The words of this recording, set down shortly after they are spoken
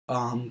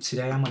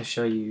Today I'm going to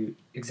show you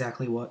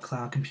exactly what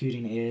cloud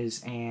computing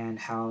is and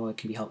how it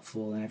can be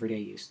helpful in everyday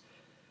use.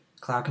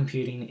 Cloud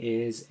computing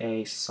is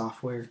a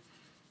software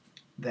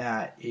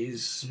that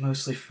is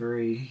mostly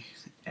free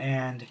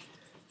and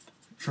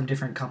from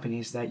different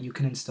companies that you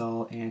can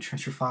install and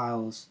transfer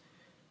files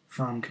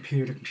from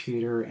computer to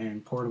computer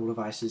and portable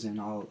devices and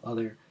all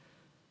other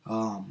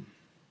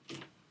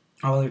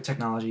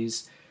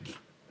technologies,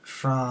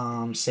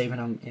 from saving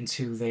them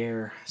into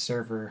their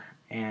server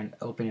and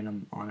opening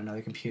them on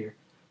another computer.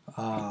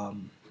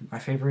 My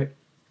favorite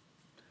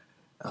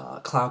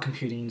cloud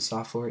computing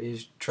software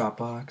is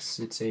Dropbox.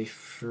 It's a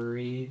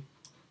free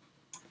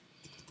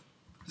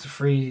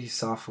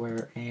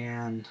software,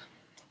 and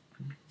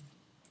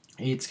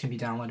it can be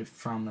downloaded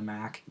from the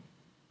Mac,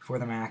 for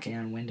the Mac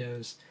and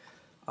Windows.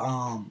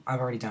 I've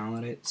already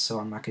downloaded it, so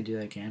I'm not going to do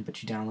that again,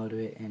 but you download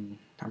it, and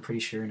I'm pretty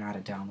sure you know how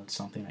to download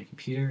something on a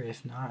computer.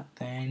 If not,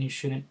 then you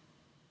shouldn't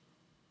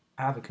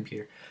have a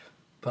computer.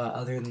 But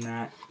other than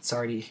that, it's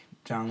already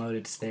downloaded,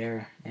 it's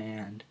there.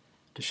 And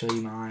to show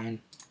you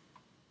mine,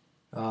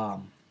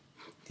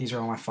 these are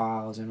all my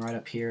files, and right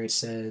up here it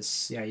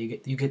says, yeah, you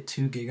get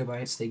 2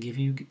 gigabytes. They give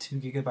you 2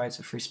 gigabytes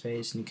of free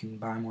space, and you can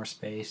buy more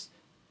space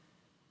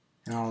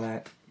and all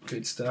that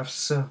good stuff.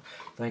 So,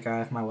 like, I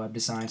have my web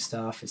design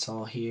stuff. It's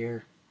all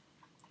here,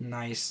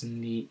 nice and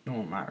neat.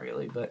 Well, not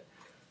really, but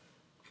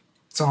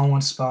it's all in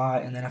one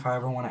spot. And then if I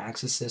ever want to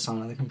access this on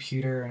another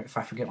computer, and if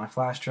I forget my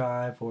flash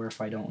drive, or if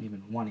I don't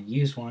even want to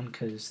use one,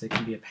 because it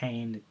can be a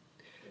pain to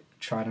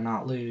try to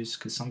not lose,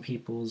 because some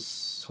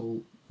people's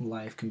whole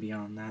life can be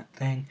on that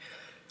thing,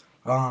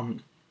 I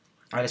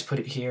just put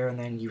it here, and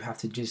then you have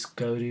to just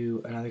go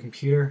to another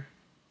computer,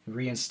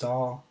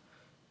 reinstall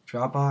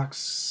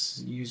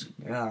Dropbox,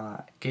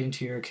 get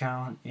into your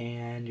account,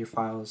 and your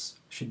files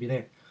should be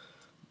there.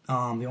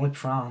 The only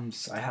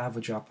problems I have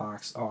with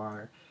Dropbox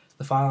are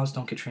the files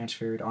don't get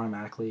transferred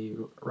automatically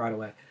right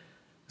away.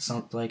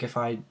 Like if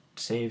I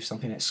save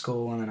something at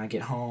school and then I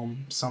get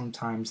home,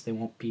 sometimes they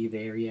won't be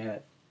there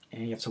yet,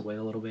 and you have to wait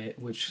a little bit,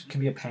 which can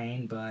be a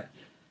pain, but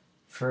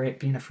for it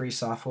being a free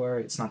software,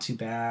 it's not too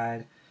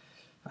bad.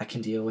 I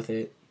can deal with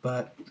it.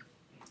 But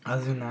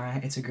other than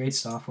that, it's a great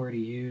software to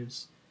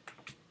use.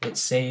 It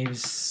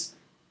saves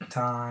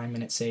time,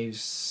 and it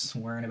saves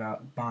worrying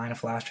about buying a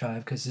flash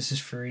drive, because this is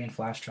free and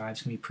flash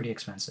drives can be pretty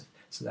expensive,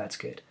 so that's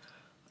good.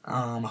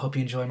 I hope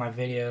you enjoyed my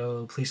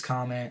video. Please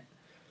comment.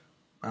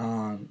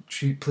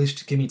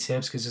 Please give me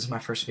tips, because this is my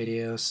first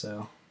video,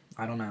 so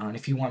I don't know. And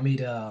if you want me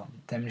to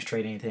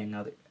demonstrate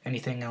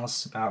anything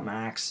else about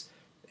Macs,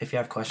 if you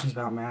have questions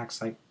about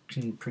Macs, I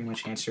can pretty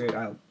much answer it.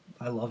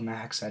 I love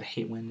Macs. I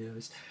hate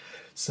Windows.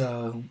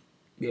 So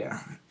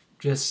yeah,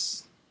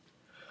 just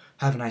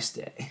have a nice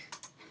day.